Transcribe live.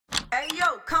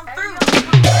yo, come through.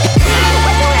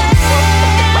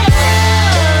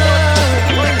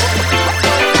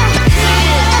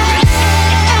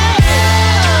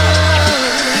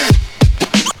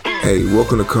 Hey,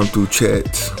 welcome to Come Through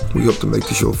Chats. We hope to make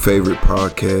this your favorite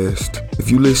podcast. If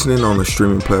you're listening on a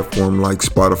streaming platform like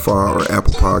Spotify or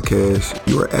Apple Podcasts,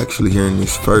 you are actually hearing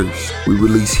this first. We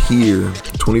release here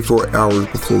 24 hours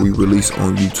before we release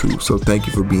on YouTube, so thank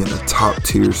you for being a top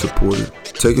tier supporter.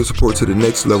 Take your support to the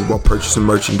next level by purchasing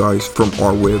merchandise from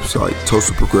our website,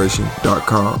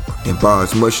 toastofprogression.com, and buy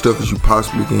as much stuff as you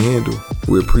possibly can handle.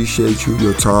 We appreciate you,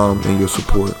 your time, and your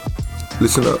support.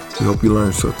 Listen up. We hope you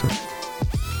learned something.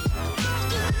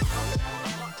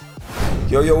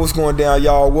 Yo, what's going down,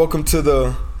 y'all? Welcome to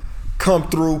the Come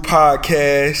Through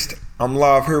podcast. I'm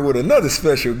live here with another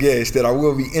special guest that I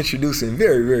will be introducing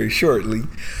very, very shortly.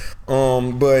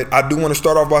 But I do want to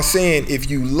start off by saying, if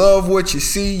you love what you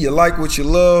see, you like what you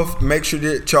love, make sure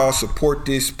that y'all support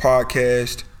this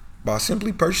podcast by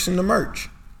simply purchasing the merch.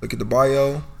 Look at the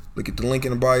bio, look at the link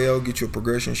in the bio, get you a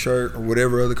Progression shirt or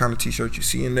whatever other kind of t-shirt you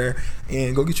see in there,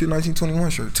 and go get you a 1921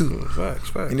 shirt too.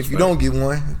 Facts. And if you don't get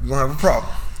one, you're going to have a problem.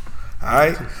 All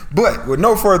right, but with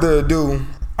no further ado,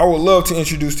 I would love to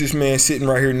introduce this man sitting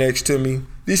right here next to me.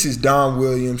 This is Don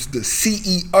Williams, the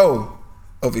CEO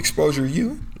of Exposure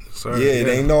U. Sir, they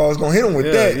didn't know I was gonna hit him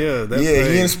with that.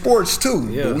 He in sports too.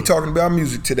 Yeah. But we talking about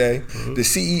music today. Mm-hmm. The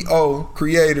CEO,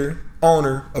 creator,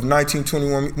 owner of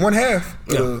 1921. One half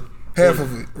of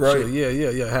it, right?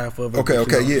 Yeah, half of it.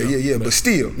 Okay, but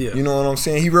still, you know what I'm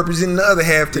saying? He representing the other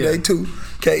half today too.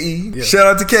 KE. Yeah. Shout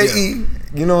out to KE.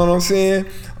 You know what I'm saying?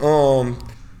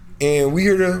 And we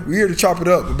here to chop it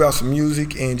up about some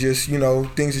music and just, you know,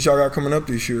 things that y'all got coming up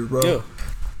this year, bro. Yeah.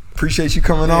 Appreciate you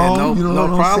coming on. You know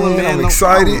what I'm saying? I'm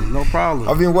excited. No problem.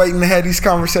 I've been waiting to have these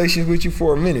conversations with you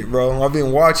for a minute, bro. I've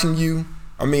been watching you.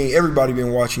 I mean, everybody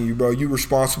been watching you, bro. You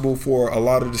responsible for a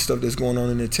lot of the stuff that's going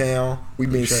on in the town.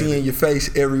 We've been seeing your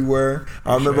face everywhere.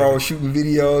 I remember I was shooting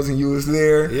videos and you was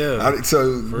there. Yeah.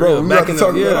 Bro, we got to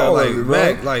talk about all of it,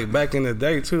 bro. Back in the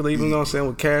day, too. Even though I'm saying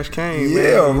with Cash came.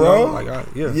 Yeah, man, bro.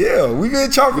 Yeah, we've been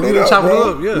chopping it up,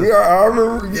 bro. I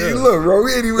remember. Look, bro,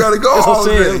 we ain't even got to go all the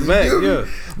way.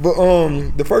 But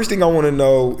the first thing I want to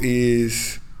know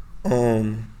is,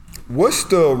 what's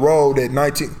the role that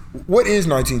what is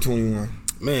 1921?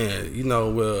 Man,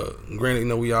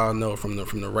 granted, we all know from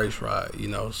the race ride,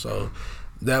 so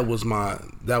that was my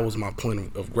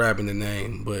point of grabbing the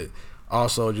name, but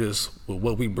also just with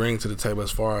what we bring to the table as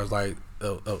far as like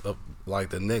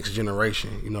the next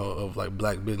generation, of like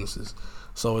black businesses.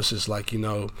 So it's just like,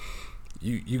 you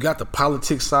got the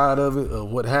politics side of it,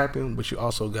 of what happened, but you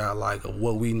also got like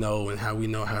what we know and how we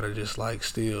know how to just like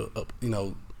still,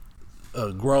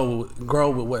 grow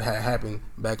with what had happened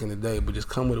back in the day, but just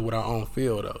come with it with our own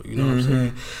feel though. You know what I'm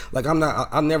saying? Like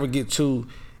I never get too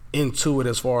into it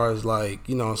as far as like,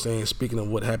 speaking of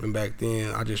what happened back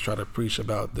then. I just try to preach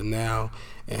about the now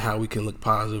and how we can look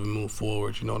positive and move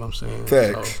forward. You know what I'm saying?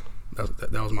 Facts. So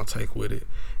that was my take with it,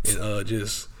 and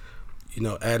just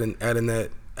adding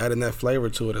that flavor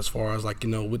to it as far as like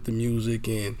with the music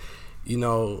and.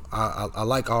 I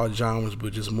like all genres,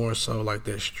 but just more so like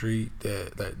that street,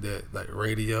 that like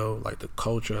radio, like the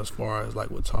culture as far as like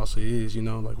what Tulsa is,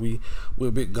 like we're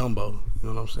a big gumbo, you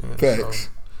know what I'm saying? Facts.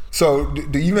 So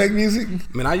do you make music?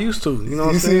 Man, I used to, you know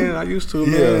what I'm saying? I used to,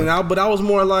 man. But I was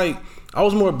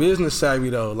more business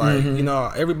savvy though. Like,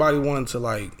 everybody wanted to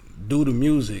like do the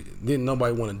music. Didn't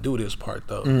nobody want to do this part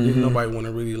though. Didn't nobody want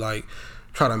to really like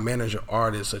try to manage an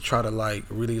artist or try to like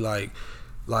really like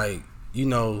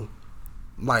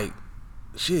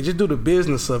just do the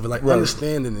business of it, like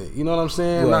understanding it. You know what I'm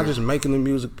saying? Not just making the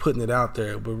music, putting it out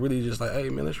there, but really just like, hey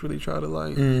man, let's really try to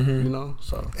like,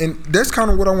 So. And that's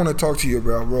kind of what I want to talk to you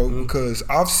about, bro, because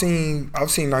I've seen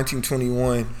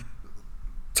 1921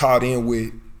 tied in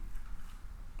with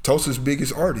Tulsa's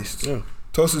biggest artists. Yeah.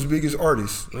 Tulsa's biggest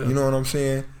artists. Yeah. You know what I'm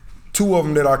saying? Two of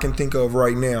them that I can think of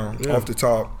right now off the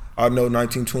top. I know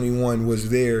 1921 was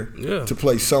there to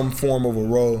play some form of a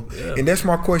role, and that's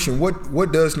my question.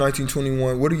 What does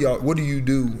 1921? What do you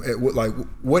do?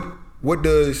 What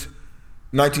does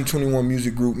 1921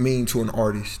 Music Group mean to an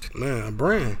artist? Man, a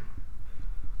brand.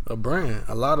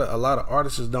 A lot of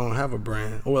artists don't have a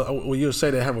brand. Well, you'll say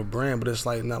they have a brand, but it's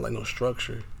like not like no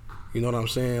structure. You know what I'm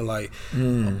saying? Like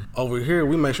over here,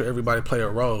 we make sure everybody play a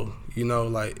role. You know,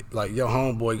 like your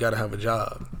homeboy got to have a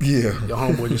job. Yeah. Your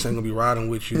homeboy just ain't gonna be riding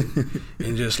with you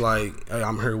and just like, hey,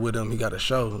 I'm here with him. He got a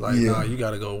show. Like, nah, you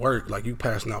got to go work. Like, you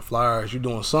passing out flyers. You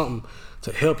doing something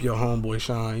to help your homeboy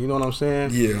shine. You know what I'm saying?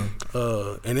 Yeah.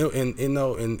 And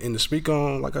to speak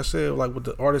on, like I said, like with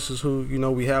the artists who, you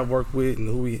know, we have worked with and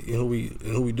who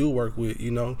we do work with, you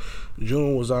know,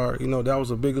 June was our, you know, that was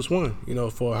the biggest one, you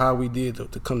know, for how we did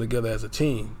to come together as a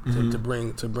team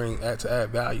to add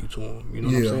value to them. You know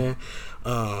what I'm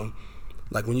saying?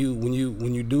 Like when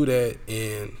you do that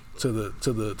and to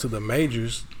the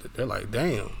majors, they're like,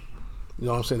 damn. You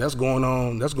know what I'm saying? That's going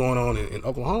on in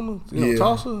Oklahoma, you know,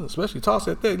 Tulsa, especially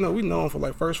Tulsa at that. You know, we known for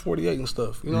like First 48 and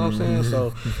stuff. You know what I'm saying?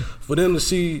 So for them to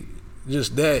see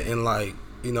just that and like,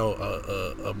 you know,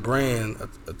 a brand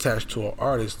attached to an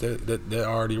artist, that they're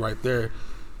already right there,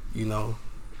 you know,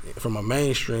 from a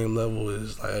mainstream level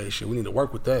is like, hey, shit, we need to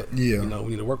work with that. Yeah. You know,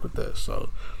 we need to work with that.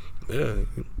 So, yeah.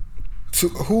 So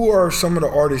who are some of the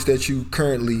artists that you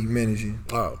currently managing?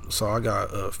 So I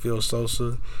got Phil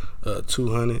Sosa,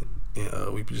 200.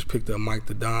 And we just picked up Mike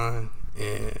the Don,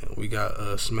 and we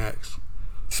got Smacks.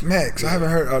 Smacks, I haven't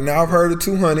heard. Now I've heard of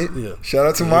 200. Yeah. Shout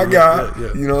out to my guy.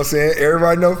 Yeah. You know what I'm saying?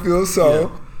 Everybody know Phil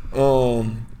So.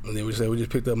 And then we just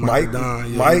picked up Mike the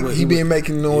Don. Yeah, Mike, he been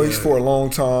making noise for a long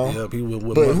time. Yep, he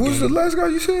with but who's the last guy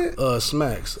you said?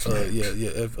 Smacks.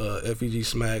 FEG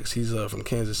Smacks. He's from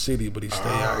Kansas City, but he stay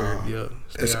out here. Yeah,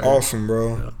 that's awesome,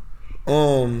 bro.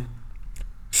 Yeah.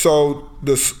 So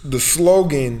the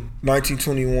slogan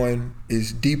 1921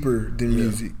 is deeper than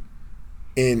music,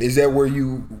 and is that where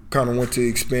you kind of want to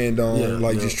expand on,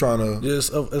 just trying to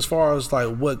just as far as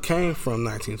like what came from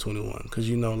 1921, because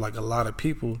you know, like a lot of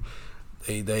people,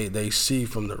 they see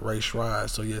from the race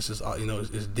rise. So yes, it's, you know,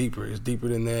 it's deeper. It's deeper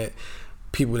than that.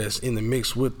 People that's in the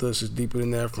mix with us is deeper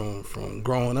than that from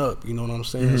growing up. You know what I'm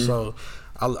saying? So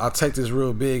I take this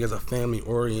real big as a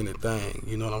family-oriented thing.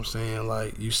 You know what I'm saying?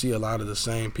 Like, you see a lot of the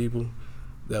same people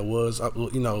that was,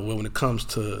 you know, when it comes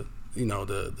to, you know,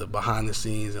 the behind the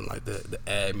scenes and like the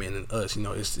admin and us, you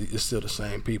know, it's still the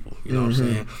same people. You know what I'm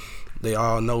saying? They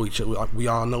all know each other. We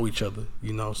all know each other.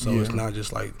 You know, so it's not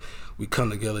just like we come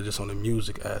together just on the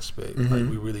music aspect. Like,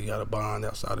 we really got a bond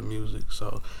outside of music.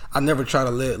 So I never try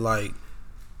to let like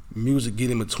music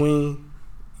get in between.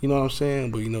 You know what I'm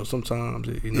saying? But, you know, sometimes,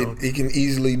 you know. It can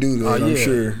easily do that, I'm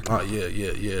sure.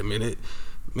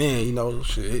 Man, you know,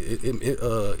 shit,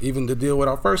 even to deal with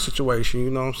our first situation, you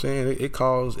know what I'm saying? It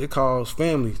caused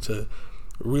family to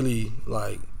really,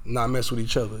 like, not mess with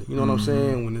each other. You know what I'm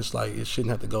saying? When it's like, it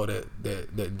shouldn't have to go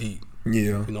that deep.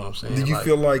 Yeah. You know what I'm saying? Did you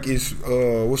feel like it's,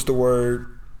 what's the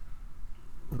word?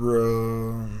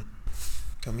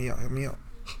 Help me out.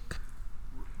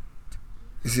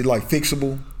 Is it like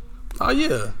fixable? Oh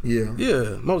yeah,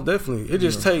 most definitely. It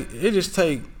just takes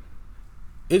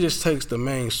the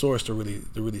main source to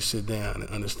really sit down and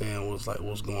understand what's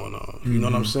going on. You know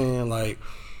what I'm saying? Like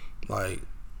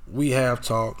we have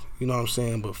talked. You know what I'm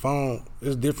saying? But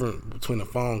it's different between a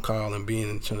phone call and being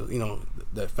into, you know,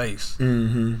 that face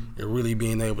and really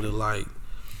being able to like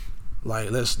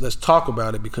let's talk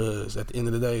about it, because at the end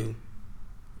of the day,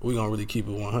 we gonna really keep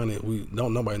it 100.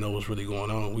 Nobody know what's really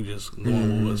going on. We just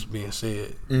going with what's being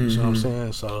said. You know what I'm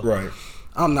saying? So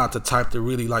I'm not the type to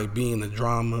really like be in the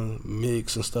drama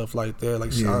mix and stuff like that.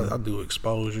 Like I do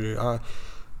exposure.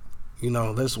 You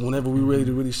know, that's whenever we ready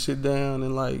to really sit down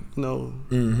and like, you know,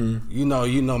 you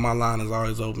know, my line is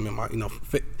always open, and my, you know,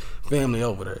 family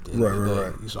over there. At the end of the day, you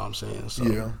know what I'm saying?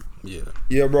 So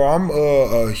yeah, bro. I'm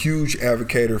a huge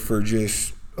advocate for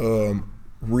just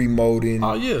remoting,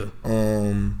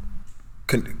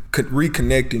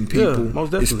 reconnecting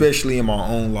people, especially in my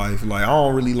own life. Like, I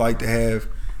don't really like to have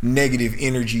negative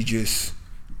energy just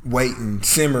waiting,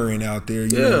 simmering out there.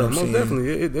 You know what I'm saying?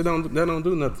 Definitely. They don't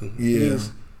do nothing.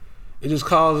 It just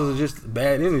causes just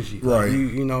bad energy. Right. Like,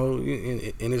 you know,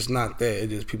 and it's not that.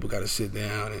 It's just people got to sit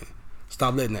down and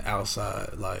stop letting the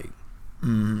outside like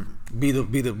be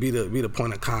the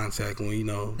point of contact when, you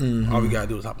know, all we gotta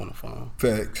do is hop on the phone.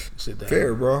 Facts. Sit down.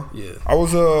 Fair, bro. Yeah. I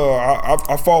was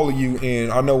I follow you,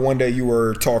 and I know one day you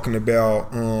were talking about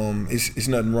it's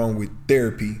nothing wrong with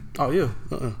therapy. Oh yeah.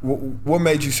 What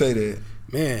made you say that?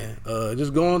 Man,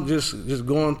 just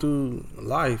going through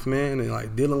life, man, and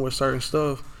like dealing with certain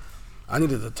stuff. I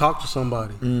needed to talk to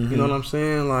somebody. You know what I'm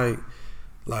saying? Like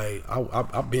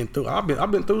I've been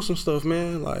through some stuff,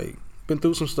 man. Like, been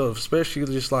through some stuff, especially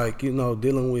just like, you know,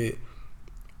 dealing with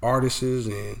artists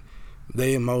and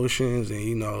their emotions, and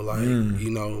you know, like you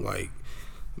know, like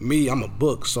me, I'm a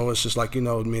book, so it's just like, you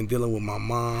know, me dealing with my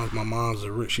mom. My mom's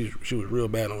she was real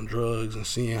bad on drugs, and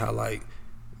seeing how like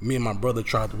me and my brother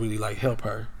tried to really like help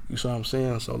her. You see what I'm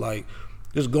saying? So like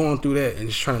just going through that and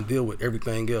just trying to deal with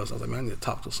everything else. I was like, man, I need to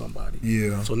talk to somebody.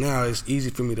 Yeah. So now it's easy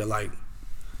for me to like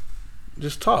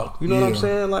just talk. You know what I'm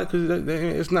saying? Like, cause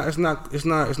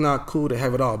it's not cool to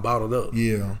have it all bottled up.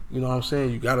 Yeah. You know what I'm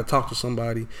saying? You got to talk to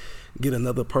somebody, get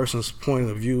another person's point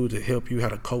of view to help you how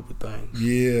to cope with things. Yeah.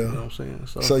 You know what I'm saying?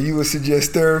 So you would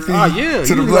suggest therapy to you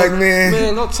the black man?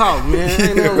 Man, go talk, man.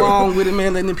 Ain't nothing wrong with it,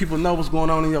 man. Letting people know what's going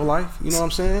on in your life. You know what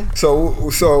I'm saying?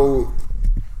 So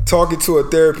talking to a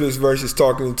therapist versus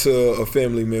talking to a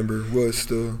family member, what's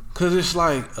the? Cause it's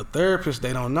like a therapist,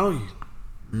 they don't know you.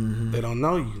 Mm-hmm. They don't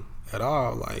know you at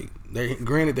all. Like they're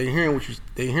hearing what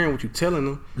you telling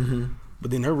them, mm-hmm.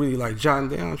 but then they're really like jotting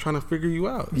down, trying to figure you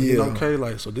out. Yeah. You know, okay,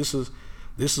 like so this is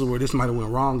where this might have went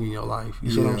wrong in your life.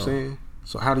 You see what I'm saying?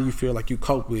 So how do you feel like you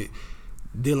cope with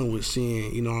dealing with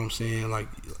seeing, you know what I'm saying, like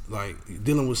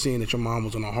dealing with seeing that your mom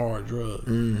was on a hard drug,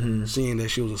 mm-hmm. seeing that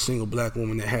she was a single black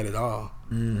woman that had it all,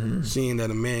 mm-hmm. seeing that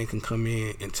a man can come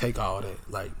in and take all that,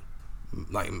 like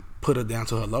put her down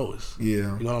to her lowest.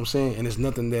 Yeah. You know what I'm saying? And it's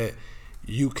nothing that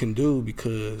you can do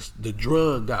because the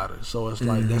drug got her. So it's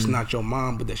like, that's not your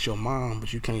mom, but that's your mom.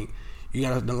 But you can't. You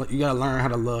gotta learn how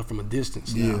to love from a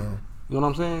distance. Now. Yeah. You know what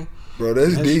I'm saying? Bro,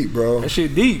 that's deep, bro. That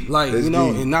shit deep. Like, that's you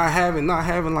know, deep. and not having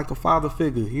like a father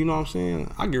figure. You know what I'm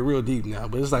saying? I get real deep now,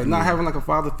 but it's like not having like a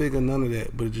father figure, none of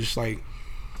that. But it's just like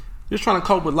just trying to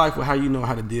cope with life with how you know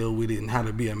how to deal with it and how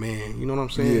to be a man. You know what I'm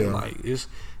saying? Yeah. Like it's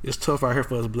tough out here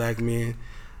for us black men.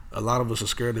 A lot of us are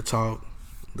scared to talk.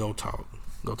 Go talk.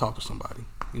 Go talk to somebody.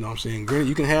 You know what I'm saying? Granted,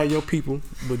 you can have your people,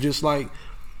 but just like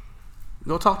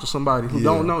go talk to somebody who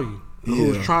don't know you,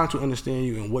 who's trying to understand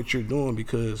you and what you're doing,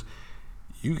 because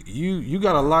you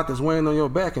got a lot that's weighing on your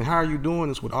back, and how are you doing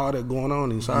this with all that going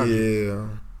on inside you?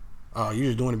 You're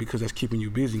just doing it because that's keeping you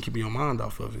busy and keeping your mind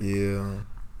off of it. Yeah.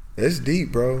 That's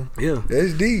deep, bro. Yeah.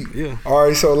 That's deep. Yeah. All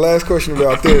right, so last question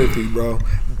about therapy, bro.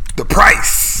 The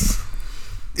price.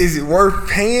 Is it worth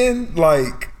paying?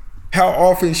 Like, how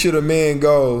often should a man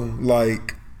go?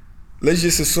 Like, let's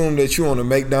just assume that you're on a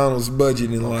McDonald's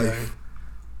budget in life.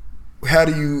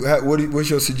 What's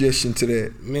your suggestion to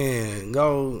that? Man,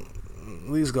 at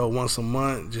least go once a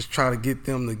month. Just try to get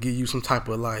them to give you some type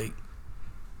of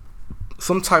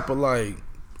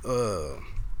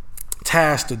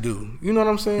task to do. You know what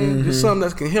I'm saying? Mm-hmm. Just something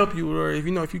that can help you. Or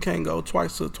if you can't go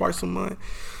twice a month,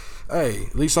 hey,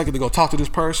 at least I get to go talk to this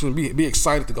person. Be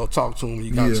excited to go talk to him when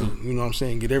you got to. You know what I'm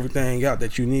saying? Get everything out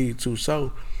that you need to.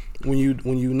 So when you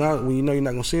know you're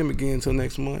not gonna see him again until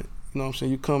next month. You know what I'm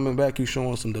saying? You coming back, you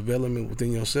showing some development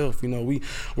within yourself. You know,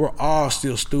 we're all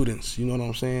still students. You know what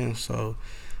I'm saying? So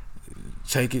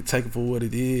take it for what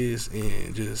it is,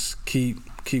 and just keep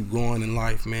going in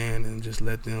life, man, and just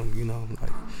let them,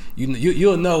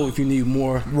 you'll know if you need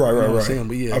more. Right. What I'm saying?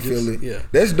 But yeah, I feel it. Yeah,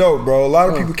 that's dope, bro. A lot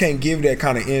of people can't give that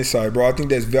kind of insight, bro. I think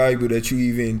that's valuable that you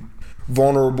even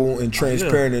vulnerable and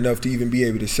transparent enough to even be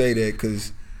able to say that,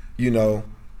 because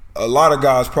a lot of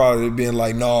guys probably been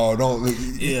like, no, don't.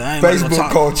 Yeah,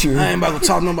 Facebook culture. I ain't about to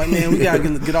talk to nobody, man. We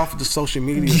gotta get off of the social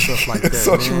media and stuff like that.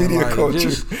 Social media culture.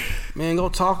 Just, man, go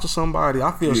talk to somebody.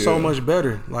 I feel so much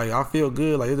better. Like, I feel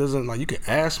good. Like, it doesn't, like, you can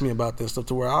ask me about this stuff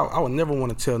to where I would never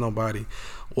want to tell nobody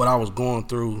what I was going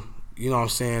through. You know what I'm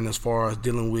saying? As far as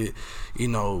dealing with,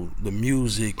 the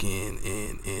music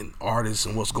and artists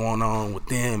and what's going on with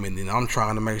them, and then I'm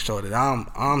trying to make sure that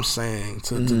I'm saying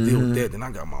to deal with that. Then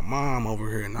I got my mom over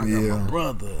here, and I got my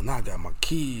brother, and I got my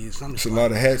kids. I'm just it's a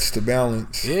lot of hats to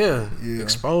balance. Yeah.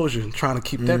 Exposure, trying to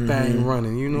keep that thing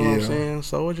running. You know what I'm saying?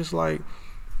 So it's just like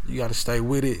you got to stay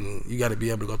with it, and you got to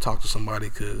be able to go talk to somebody,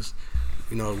 because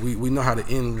we know how the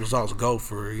end results go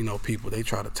for people. They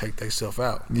try to take themselves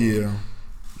out. Yeah.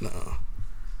 No.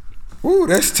 Ooh,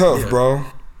 that's tough, bro.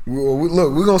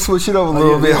 Look, we're going to switch it up a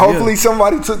little bit. Hopefully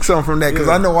somebody took something from that, because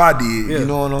I know I did. You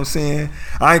know what I'm saying?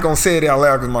 I ain't going to say it out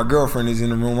loud because my girlfriend is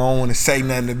in the room. I don't want to say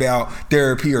nothing about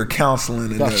therapy or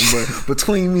counseling or nothing. But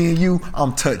between me and you,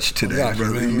 I'm touched today,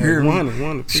 brother. You hear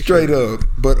me? Straight up.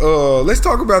 But let's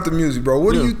talk about the music, bro.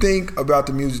 What do you think about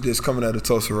the music that's coming out of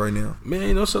Tulsa right now?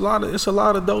 Man, it's a lot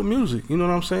of dope music. You know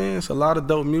what I'm saying? It's a lot of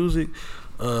dope music.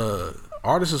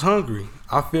 Artists is hungry.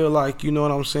 I feel like, you know what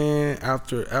I'm saying,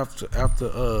 after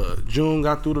June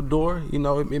got through the door,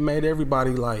 it made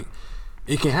everybody like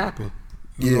it can happen.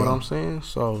 You know what I'm saying?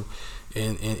 So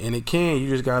and it can. You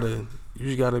just gotta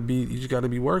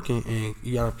be working, and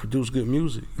you gotta produce good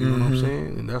music. You know what I'm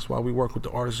saying? And that's why we work with the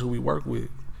artists who we work with.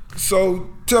 So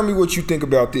tell me what you think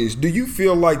about this. Do you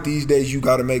feel like these days you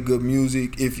gotta make good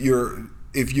music if you're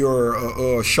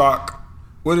a shock?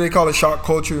 What do they call it? Shock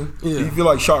culture? Yeah. Do you feel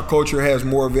like shock culture has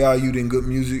more value than good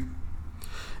music?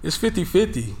 It's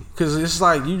 50-50, because it's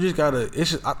like you just gotta.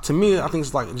 To me, I think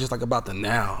it's like just like about the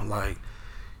now. Like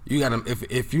you gotta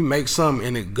if you make something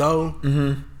and it go,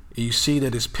 and you see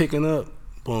that it's picking up,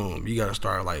 boom, you gotta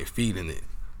start like feeding it.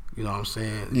 You know what I'm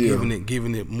saying? Yeah.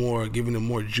 Giving it more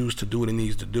juice to do what it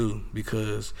needs to do,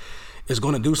 because it's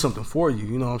gonna do something for you.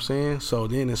 You know what I'm saying? So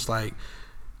then it's like,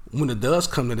 when it does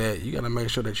come to that, you got to make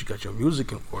sure that you got your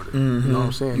music in order. You know what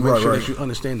I'm saying? Make sure that you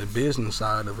understand the business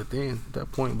side of it then at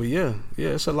that point. But yeah,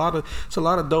 it's a lot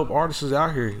of dope artists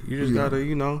out here. You just gotta,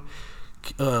 you know,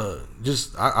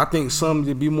 I think some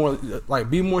to be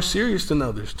more serious than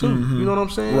others too. You know what I'm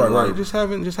saying? Right. Just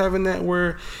having that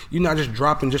where you're not just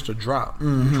dropping just to drop.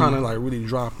 You're trying to like really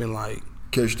drop and like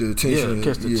catch the attention. Yeah,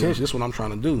 catch the attention. That's what I'm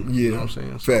trying to do. Yeah, you know what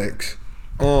I'm saying? Facts.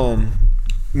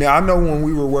 Now, I know when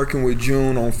we were working with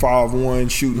June on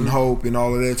 5-1, Shooting Hope, and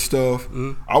all of that stuff,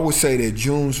 I would say that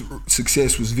June's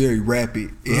success was very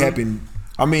rapid. It happened.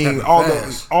 I mean,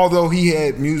 although he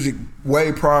had music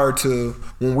way prior to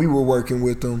when we were working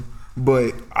with him,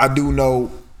 but I do know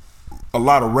a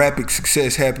lot of rapid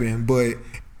success happened.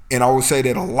 And I would say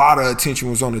that a lot of attention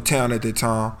was on the town at that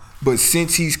time. But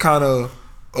since he's kind of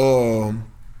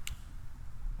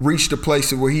reached a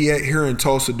place where he at here in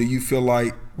Tulsa, do you feel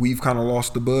like we've kind of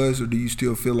lost the buzz, or do you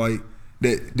still feel like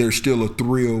that there's still a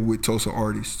thrill with Tulsa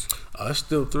artists? It's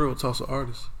still a thrill with Tulsa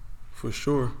artists, for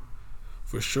sure.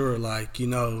 Like, you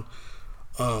know,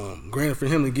 granted, for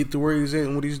him to get to where he's at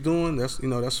and what he's doing, that's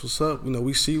what's up. You know,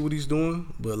 we see what he's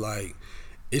doing, but like,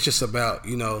 it's just about,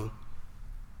 you know,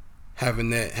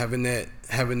 having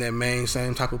that main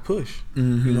same type of push. You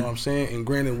know what I'm saying? And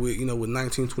granted, with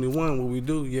 1921, what we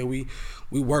do,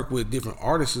 we work with different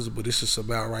artists, but it's just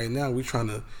about right now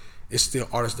it's still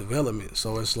artist development.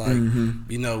 So it's like,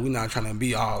 you know, we're not trying to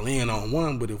be all in on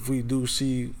one, but if we do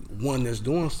see one that's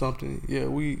doing something,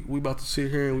 we about to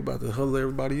sit here and we about to huddle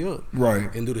everybody up,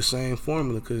 right, and do the same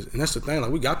formula. And that's the thing,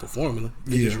 like, we got the formula.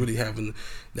 It's just really having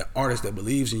that artist that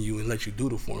believes in you and let you do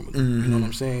the formula. You know what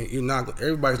I'm saying?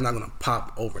 Everybody's not gonna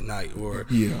pop overnight, or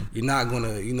you're not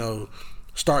gonna, you know,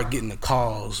 start getting the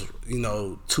calls, you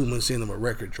know, 2 months in of a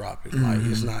record dropping. Like,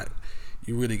 it's not.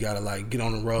 You really gotta like get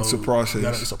on the road. It's a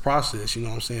process. It's a process. You know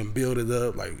what I'm saying? Build it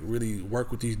up. Like, really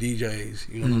work with these DJs.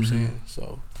 You know what I'm saying?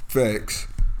 So facts.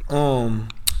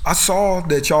 I saw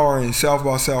that y'all are in South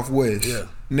by Southwest. Yeah.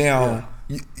 Now,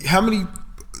 how many?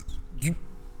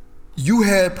 You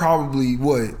had probably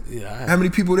what? Yeah. How many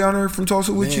people down there from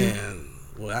Tulsa with you?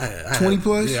 Well, I had 20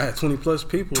 plus? Yeah, I had 20 plus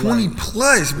people. 20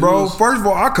 plus, bro. First of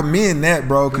all, I commend that,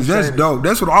 bro, because that's dope.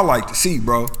 That's what I like to see,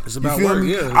 bro. It's about work,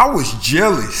 yeah. I was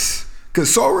jealous. Cause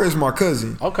Soul Ray is my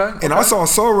cousin. Okay. And I saw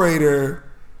Soul Ray there.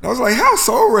 I was like, how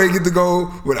Soul Ray get to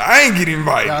go, but I ain't get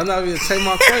invited. Yeah, I'm not even take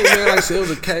my credit, man. Like I said, it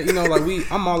was a cat. You know, like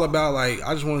I'm all about like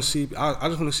I just want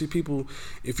to see people.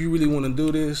 If you really want to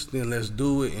do this, then let's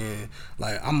do it. And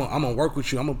like I'm gonna work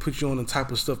with you. I'm gonna put you on the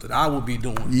type of stuff that I will be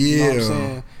doing. Yeah. You know what I'm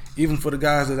saying? Even for the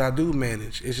guys that I do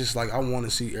manage, it's just like I want to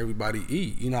see everybody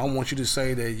eat. You know, I want you to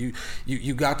say that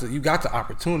you got the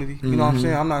opportunity. You know what I'm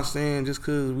saying? I'm not saying just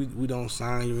because we don't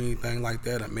sign you or anything like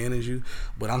that or manage you,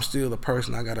 but I'm still the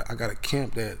person. I got a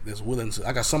camp that's willing to.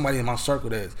 I got somebody in my circle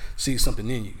that sees something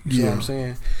in you. You know what I'm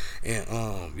saying? And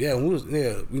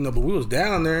but we was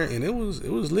down there and it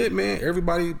was lit, man.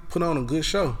 Everybody put on a good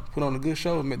show.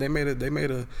 They made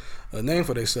a name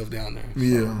for themselves down there.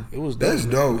 So it was dope. That's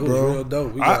dope, bro. It was real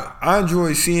dope. I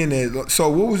enjoy seeing that. So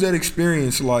what was that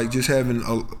experience like, just having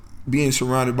being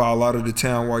surrounded by a lot of the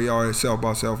town while y'all at South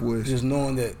by Southwest? Just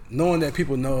knowing that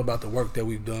people know about the work that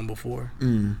we've done before,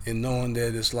 and knowing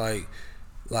that it's like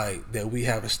that we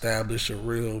have established a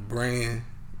real brand,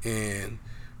 and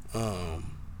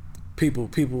people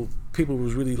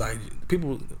was really like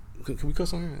people. Can we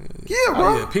cuss on here? Yeah,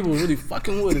 bro. Yeah, people really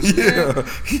fucking with us, man.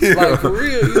 Yeah. Like, for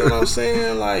real, you know what I'm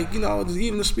saying? Like, you know,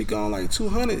 even to speak on like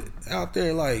 200 out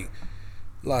there, like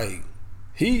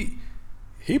he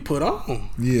put on.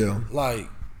 Yeah. Like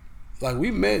we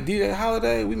met DJ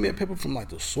Holiday, we met people from like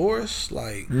the Source,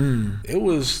 like it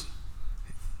was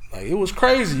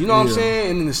crazy, you know what I'm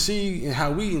saying? And then to see and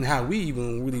how we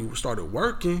even really started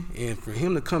working, and for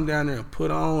him to come down there and put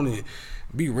on and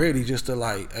be ready just to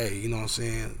like, hey, you know what I'm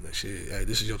saying? That shit, hey,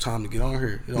 this is your time to get on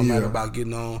here. It don't matter about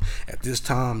getting on at this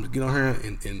time. To get on here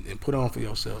and put on for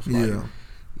yourself. Like, man,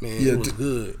 it was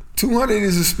good. 200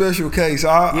 is a special case.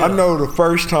 I know the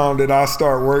first time that I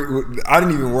started working with, I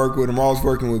didn't even work with him. I was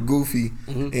working with Goofy,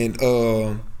 and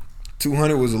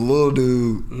 200 was a little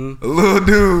dude,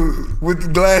 with the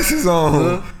glasses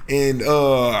on, and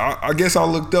I guess I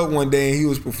looked up one day and he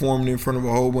was performing in front of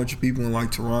a whole bunch of people in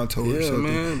like Toronto or something.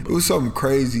 Man, it was something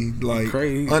crazy, like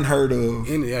unheard of.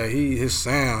 And his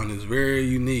sound is very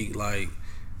unique. Like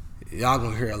y'all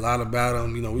gonna hear a lot about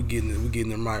him. You know, we getting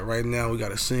them right now. We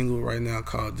got a single right now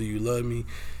called "Do You Love Me."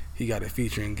 He got it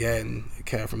featuring Gatton, a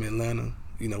cat from Atlanta.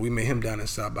 You know, we met him down in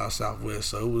South by Southwest,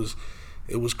 so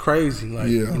it was crazy. Like,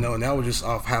 you know, and that was just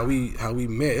off how we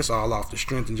met. It's all off the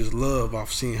strength and just love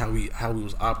off seeing how we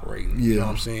was operating. You know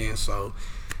what I'm saying? So,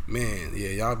 man,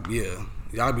 y'all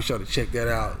be sure to check that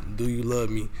out. Do You Love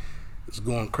Me? It's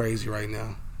going crazy right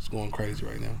now.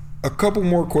 A couple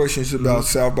more questions about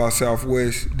South by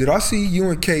Southwest. Did I see you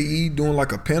and KE doing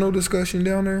like a panel discussion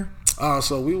down there?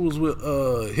 So we was with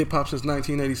Hip Hop since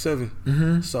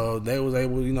 1987. So they was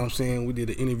able, you know what I'm saying, we did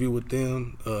an interview with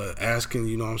them, asking,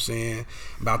 you know what I'm saying,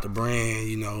 about the brand,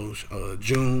 you know,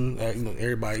 June, you know,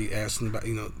 everybody asking about,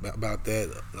 you know, about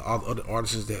that, all the other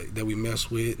artists that we mess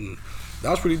with, and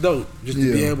that was pretty dope, just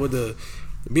to be able to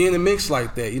be in the mix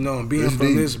like that, you know, and being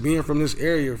from this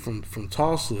area, from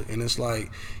Tulsa, and it's like,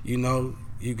 you know,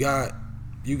 you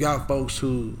got folks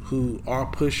who are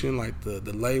pushing like the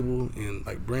label and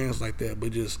like brands like that,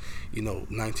 but just, you know,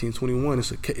 1921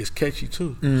 it's catchy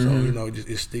too. So, you know,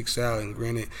 it sticks out. And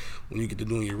granted, when you get to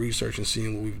doing your research and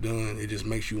seeing what we've done, it just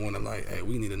makes you want to like, hey,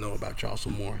 we need to know about y'all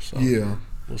some more. So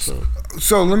what's up?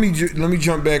 So let me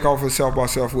jump back off of South by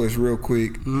Southwest real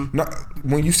quick. Now,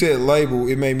 when you said label,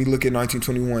 it made me look at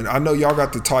 1921. I know y'all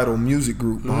got the title Music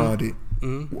Group behind it.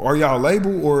 Are y'all a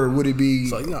label, or would it be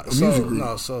a music group?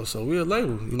 No, so we're a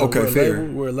label. You know, okay, fair.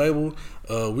 We're a label.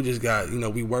 We just got, you know,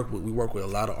 we work with a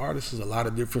lot of artists, a lot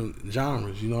of different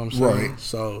genres. You know what I'm saying? Right.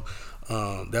 So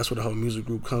that's what the whole music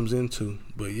group comes into.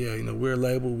 But yeah, you know, we're a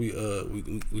label. We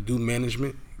do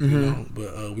management. You know,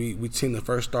 but we tend to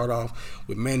first start off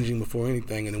with managing before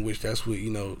anything, and in which that's what,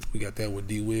 you know, we got that with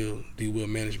D Will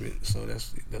Management. So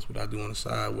that's what I do on the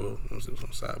side. Well, on the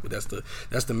side, but that's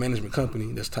the management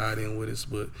company that's tied in with us.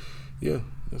 But yeah,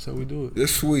 that's how we do it.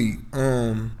 That's sweet.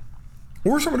 Who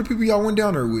were some of the people y'all went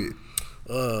down there with?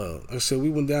 Like I said, we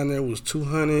went down there. It was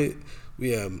 200.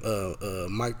 We had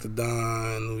Mike the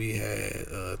Don. We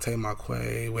had Tay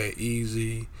Marquay. We had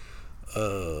Easy.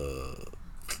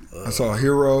 I saw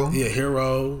Hero. Yeah,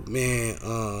 Hero, man,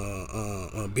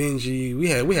 Benji. We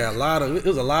had a lot of, it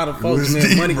was a lot of folks, man.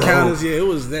 Deep, Money bro. Counters, yeah, it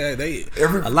was that.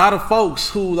 A lot of folks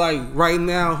who like right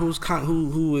now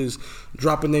who is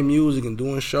dropping their music and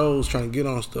doing shows, trying to get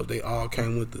on stuff. They all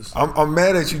came with us. I'm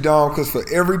mad at you, Dom, because for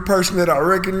every person that I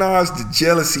recognized, the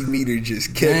jealousy meter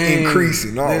just kept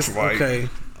increasing. I was like, okay.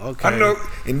 I know.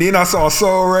 And then I saw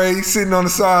Soul Ray sitting on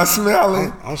the side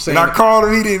smiling. I'm saying, and I called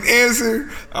him, he didn't answer.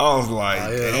 I was like,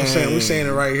 I'm saying it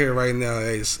right here, right now.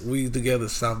 Hey, we together,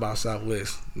 South by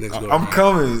Southwest. I'm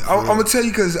coming. I'm gonna tell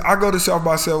you, because I go to South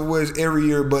by Southwest every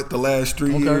year, but the last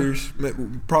 3 years,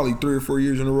 probably 3 or 4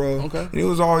 years in a row. Okay. And it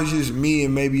was always just me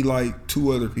and maybe like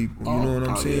 2 other people. You know what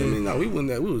I'm saying? Yeah, I mean, no, we went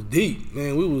there. We was deep,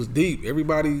 man. We was deep.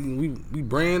 Everybody, we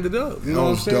branded up. You know what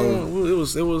I'm saying?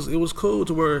 Dope. It was cool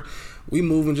to where we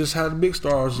moving just how the big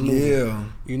stars moving. Yeah.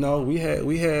 You know, we had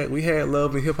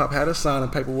Love and Hip Hop had us signing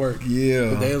paperwork.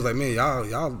 Yeah. But they was like, man, y'all,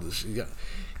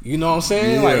 you know what I'm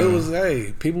saying? Yeah. Like, it was,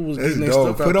 hey, people was getting their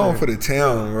stuff out Put on there. for the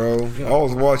town, bro. Yeah. I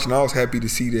was watching. I was happy to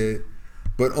see that.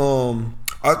 But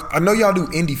I know y'all do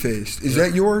Indie Fest. Is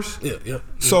that yours? Yeah.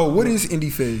 So what is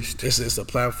Indie Fest? It's a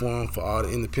platform for all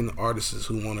the independent artists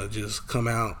who want to just come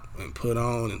out and put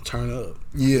on and turn up.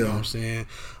 Yeah. You know what I'm saying?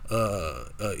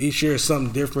 Each year is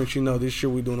something different. You know, this year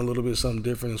we're doing a little bit something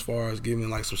different as far as giving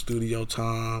like some studio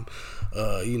time.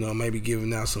 You know, maybe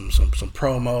giving out some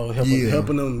promo,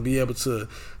 helping them be able to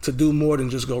do more than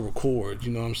just go record.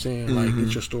 You know what I'm saying? Like,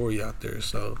 get your story out there.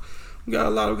 So we got a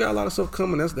lot of stuff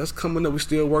coming. That's coming up. We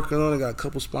still working on it. Got a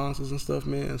couple sponsors and stuff,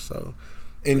 man. So.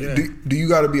 And do you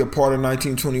got to be a part of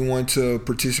 1921 to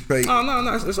participate? Oh,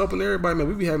 no, it's open to everybody, man.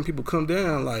 We be having people come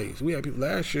down. Like, we had people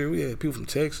last year. We had people from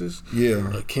Texas,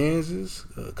 Kansas,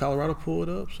 Colorado pulled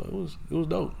up. So it was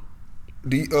dope.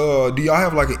 Do y'all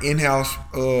have like an in-house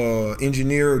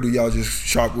engineer, or do y'all just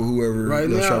shop with whoever? Right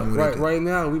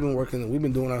now, we've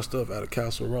been doing our stuff out of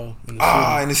Castle Row in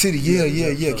the city.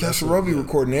 Yeah. So Castle Row be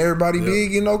recording everybody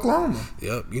big in Oklahoma.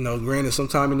 Yep. You know, granted,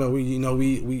 sometimes we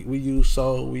use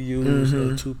Soul, we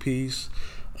use Two Piece,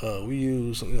 we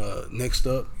use Next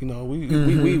Up. You know,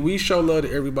 we show love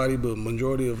to everybody, but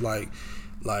majority of like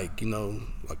you know,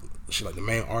 like the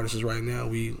main artists right now,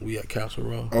 we at Castle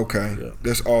Row. Okay,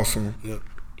 that's awesome. Yep.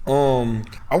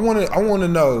 I want to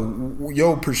know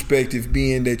your perspective,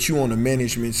 being that you on the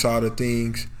management side of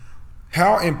things.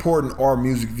 How important are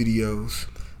music videos?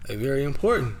 They're very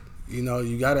important. You know,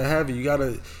 you gotta have it. You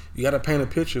gotta paint a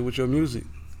picture with your music.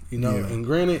 You know, and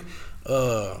granted,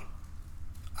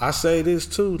 I say this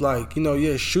too. Like, you know,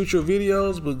 shoot your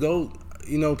videos, but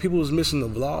people was missing the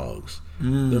vlogs.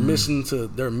 They're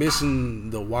missing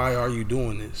the why are you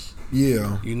doing this?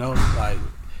 Yeah.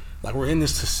 Like we're in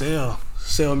this to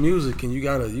sell music, and you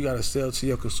gotta sell to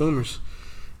your consumers.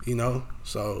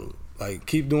 So like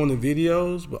keep doing the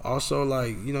videos, but also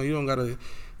like you don't gotta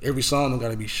every song don't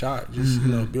gotta be shot. Just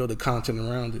build the content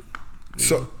around it.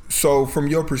 So from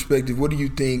your perspective, what do you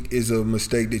think is a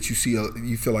mistake that you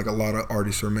feel like a lot of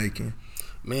artists are making?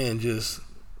 Man,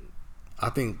 I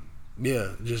think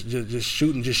just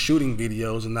shooting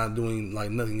videos and not doing like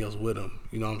nothing else with them.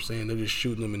 You know what I'm saying? They're just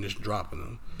shooting them and just dropping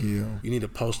them. Yeah. You need to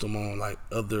post them on like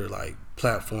other like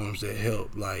platforms that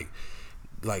help like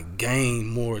gain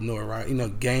more notoriety,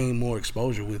 gain more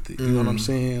exposure with it. You know what I'm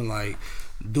saying? Like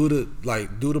do the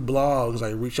blogs,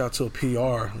 like reach out to a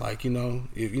PR, like if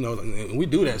and we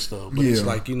do that stuff. But it's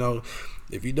like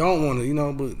if you don't want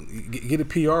to, but get a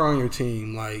PR on your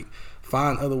team, like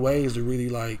find other ways to really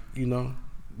like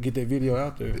get that video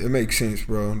out there. It makes sense,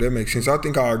 bro. That makes sense. I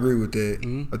think I agree with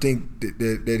that. I think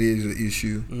that is an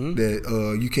issue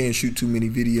that you can't shoot too many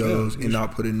videos and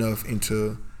not put enough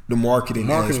into the marketing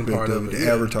aspect of it,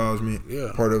 the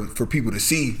advertisement part of it for people to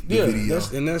see the video.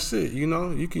 That's it.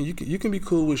 You can be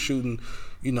cool with shooting,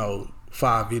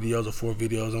 5 videos or 4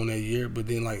 videos on that year, but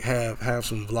then like have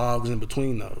some vlogs in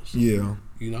between those. Yeah.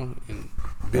 And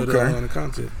build it on the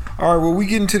content. All right, well, we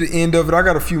getting to the end of it. I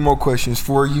got a few more questions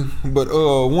for you, but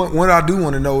one I do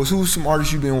want to know is who's some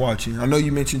artists you've been watching. I know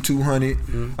you mentioned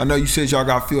 200. I know you said y'all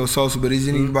got Phil Sosa, but is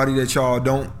anybody that y'all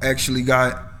don't actually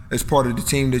got as part of the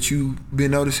team that you've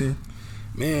been noticing?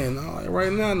 Man,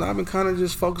 right now I've been kind of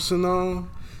just focusing on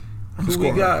who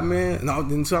we got, man. No,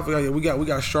 then I forgot. We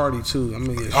got Shardy too.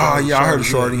 I heard of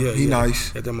Shardy. He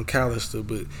nice at the McAllister,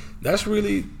 but that's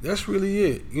really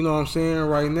it. You know what I'm saying?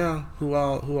 Right now, who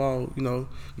all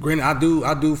Granted,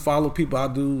 I do follow people.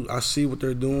 I see what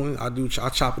they're doing. I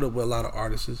chop it up with a lot of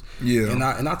artists. Yeah, and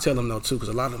I tell them no too, because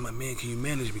a lot of them like, man, can you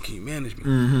manage me?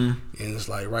 And it's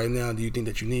like right now, do you think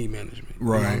that you need management?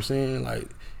 Right. You know what I'm saying? Like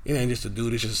it ain't just to do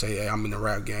this, just say, hey, I'm in the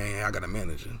rap game, I got a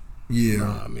manager.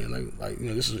 Yeah,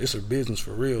 it's a business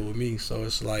for real with me. So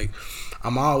it's like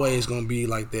I'm always gonna be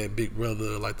like that big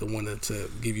brother, like the one to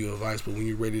give you advice. But when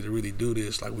you're ready to really do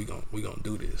this, like we gonna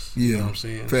do this. Yeah, you know what I'm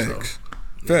saying?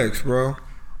 Facts, bro.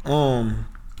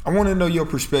 I want to know your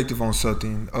perspective on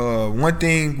something. One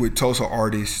thing with Tulsa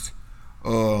artists,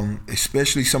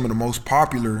 especially some of the most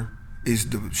popular, is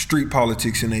the street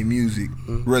politics in their music.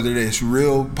 Whether that's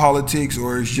real politics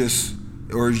or it's just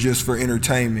for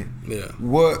entertainment. Yeah.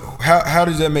 How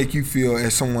does that make you feel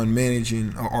as someone managing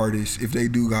an artist if they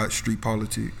do got street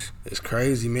politics? It's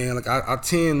crazy, man. Like I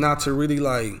tend not to really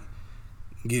like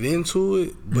get into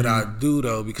it, but I do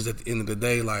though, because at the end of the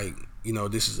day, like,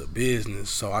 this is a business.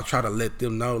 So I try to let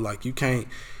them know, like, you can't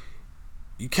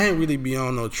really be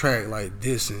on no track like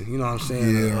dissing, you know what I'm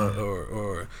saying? Yeah.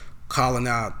 Or calling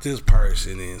out this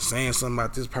person and saying something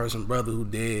about this person, brother who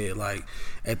dead. Like,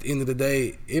 at the end of the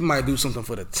day, it might do something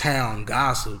for the town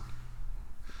gossip,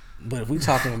 but if we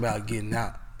talking about getting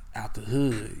out the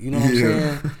hood, you know what I'm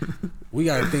saying? We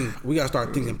gotta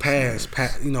start thinking past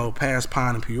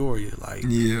Pine and Peoria. Like,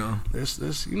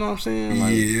 this, you know what I'm saying?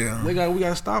 Like, we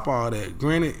gotta stop all that.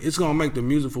 Granted, it's gonna make the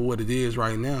music for what it is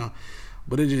right now,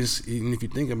 but it just, even if you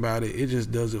think about it, it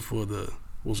just does it for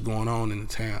what's going on in the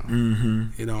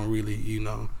town. It don't really,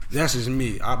 that's just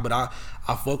me.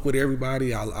 I fuck with everybody.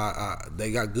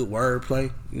 They got good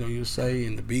wordplay, you say,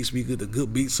 and the beats be good, the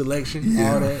good beat selection,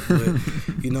 all that.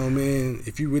 But man,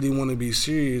 if you really want to be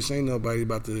serious, ain't nobody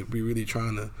about to be really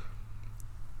trying to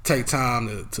take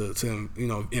time to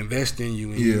invest in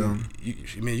you. And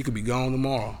you could be gone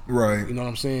tomorrow. Right. You know what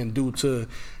I'm saying? Due to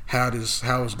how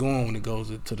it's going when it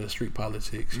goes to the street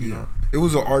politics. You know. It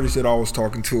was an artist that I was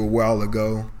talking to a while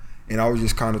ago, and I was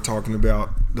just kind of talking about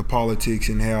the politics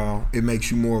and how it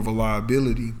makes you more of a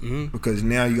liability, because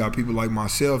now you got people like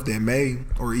myself that may,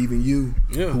 or even you,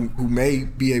 who may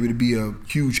be able to be a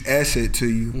huge asset to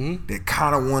you, that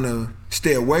kind of want to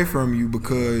stay away from you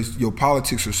because your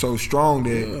politics are so strong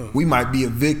that we might be a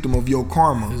victim of your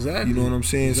karma. Exactly. You know what I'm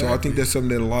saying? Exactly. So I think that's something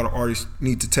that a lot of artists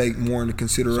need to take more into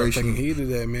consideration. Start taking heed of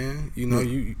that, man.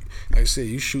 You like I said,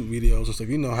 you shoot videos and stuff.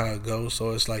 You know how it goes.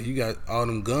 So it's like you got all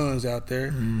them guns out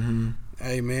there.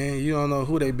 Hey, man, you don't know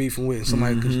who they beefing with.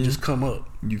 Somebody could just come up.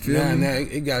 You feel me? Now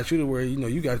it got you to where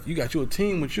you got you a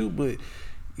team with you, but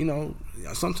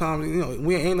sometimes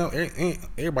we ain't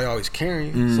everybody always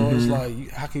carrying. So it's like,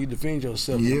 how can you defend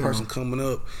yourself? The person coming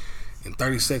up in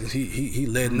 30 seconds, he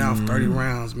letting out 30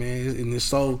 rounds, man, and it's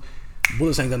so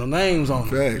bullets ain't got no names on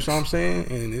them. You know what I'm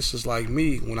saying? And it's just like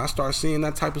me, when I start seeing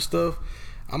that type of stuff,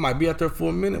 I might be out there for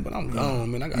a minute, but I'm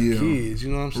gone, man. I got kids,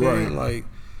 you know what I'm saying? Right. Like,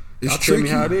 It's y'all tricky. Tell me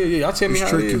how it is. Yeah, y'all tell me it's how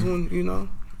tricky. it is when, you know.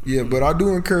 Yeah, but I do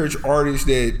encourage artists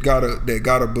that got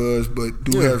a buzz but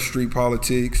do have street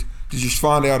politics to just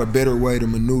find out a better way to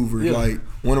maneuver. Yeah. Like,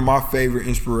 one of my favorite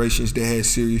inspirations that has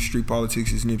serious street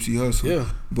politics is Nipsey Hussle. Yeah.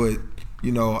 But,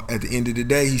 you know, at the end of the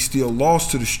day, he still lost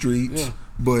to the streets. Yeah.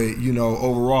 But, you know,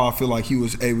 overall, I feel like he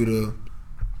was able to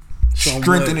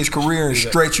strengthen his career and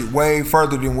stretch it way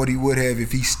further than what he would have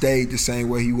if he stayed the same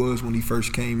way he was when he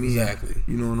first came in. Exactly.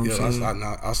 You know what I'm saying?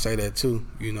 I say that too.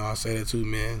 You know, I say that too,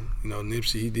 man. You know,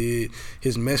 Nipsey, he did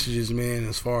his messages, man,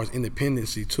 as far as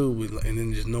independency too, and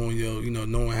then just knowing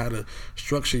knowing how to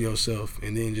structure yourself,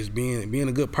 and then just being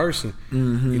a good person.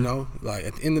 Mm-hmm. You know, like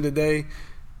at the end of the day,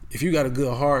 if you got a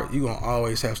good heart, you gonna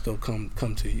always have stuff come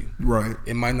to you. Right.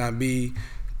 It might not be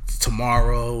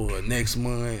tomorrow or next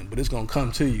month, but it's gonna come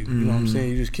to you. You know what I'm saying?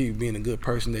 You just keep being a good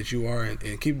person that you are,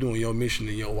 and keep doing your mission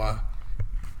and your why.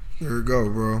 There you go,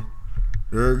 bro.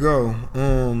 There you go.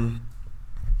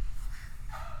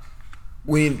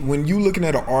 When you looking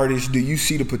at an artist, do you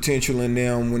see the potential in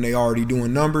them when they already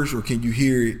doing numbers, or can you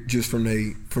hear it just from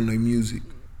their music?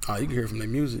 Oh, you can hear it from their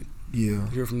music. Yeah. You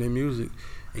hear it from their music.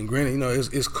 And granted, you know,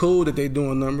 it's cool that they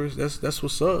doing numbers. That's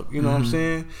what's up. You know what I'm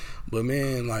saying? But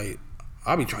man, like,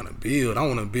 I be trying to build. I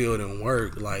want to build and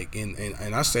work. Like, and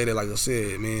I say that, like I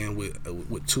said, man,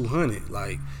 with 200,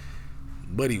 like,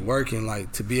 buddy working,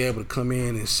 like, to be able to come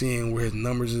in and seeing where his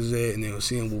numbers is at, and then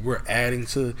seeing what we're adding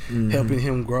to helping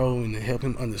him grow and to help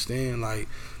him understand, like,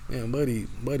 man, buddy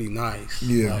nice.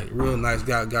 Yeah. Like, real nice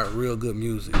guy, got real good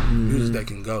music. Music that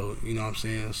can go. You know what I'm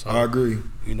saying? So, I agree.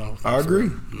 You know, I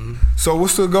agree. So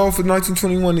what's the goal for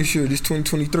 1921 this year? This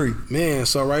 2023? Man,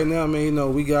 so right now, man, you know,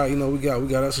 we got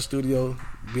us a studio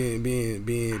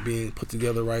being put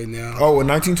together right now. Oh, a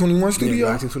 1921 studio?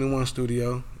 Yeah, 1921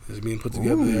 studio is being put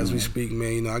together as we speak,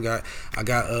 man. You know, I got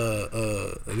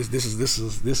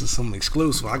this is some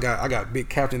exclusive. I got Big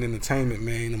Captain Entertainment,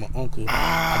 man, and my uncle.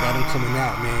 I got him coming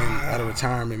out, man, out of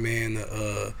retirement, man.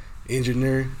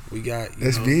 Engineer, we got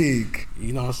that's big.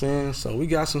 You know what I'm saying? So we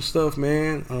got some stuff,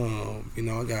 man. You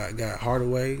know, I got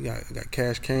Hardaway, got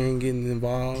Cash Kane getting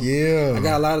involved. Yeah, I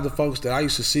got a lot of the folks that I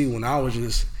used to see when I was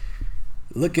just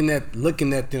looking at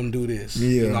them do this.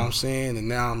 Yeah. You know what I'm saying? And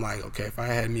now I'm like, okay, if I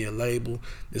had me a label,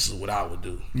 this is what I would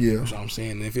do. Yeah. You know what I'm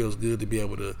saying? And it feels good to be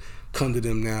able to come to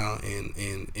them now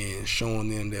and showing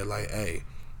them that, like, hey,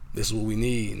 this is what we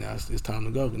need. Now it's time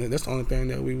to go. And that's the only thing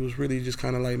that we was really just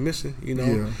kind of like missing, you know?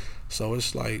 Yeah. So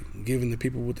it's like giving the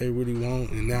people what they really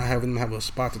want, and now having them have a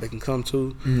spot that they can come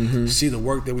to, see the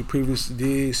work that we previously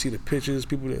did, see the pictures,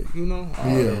 people that, you know.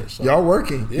 So, y'all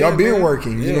working. Y'all been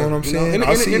working. You know what I'm saying? And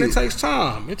it takes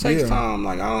time. It takes time.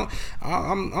 Like,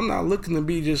 I'm not looking to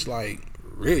be just like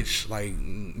rich like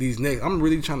these next. I'm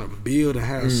really trying to build and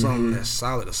have something that's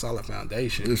solid, a solid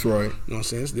foundation. That's right. You know what I'm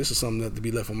saying? This is something that to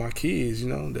be left for my kids. You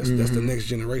know, that's the next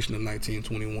generation of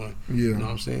 1921. Yeah. You know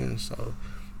what I'm saying? So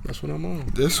that's what I'm on.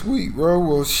 That's sweet, bro.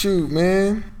 Well, shoot,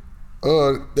 man.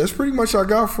 That's pretty much all I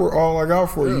got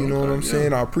for you. You know what I'm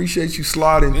saying? I appreciate you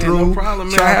sliding through. No problem,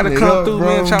 man. I had to come through,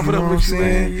 man. Chop it up with you,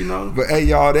 man. You know. But hey,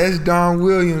 y'all, that's Don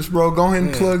Williams, bro. Go ahead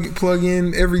and plug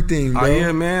in everything, bro. Oh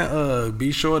yeah, man.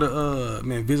 Be sure to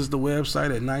visit the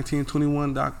website at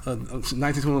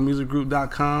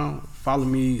 1921musicgroup.com. Follow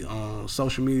me on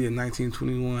social media at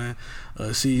 1921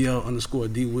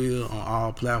 CEO_D Will on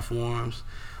all platforms.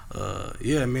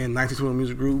 Yeah, man, 1921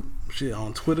 Music Group, shit,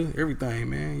 on Twitter, everything,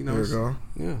 man. You know, there you go.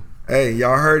 Yeah. Hey,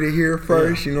 y'all heard it here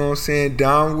first. You know what I'm saying?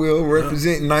 Don Will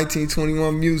representing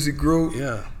 1921 Music Group.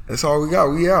 Yeah. That's all we got.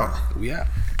 We out.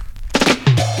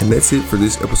 And that's it for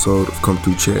this episode of Come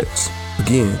Through Chats.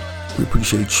 Again, we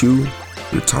appreciate you,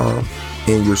 your time,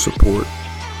 and your support.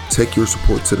 Take your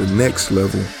support to the next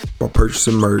level by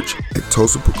purchasing merch at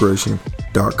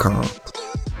TulsaProgression.com.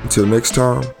 Until next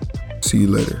time, see you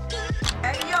later.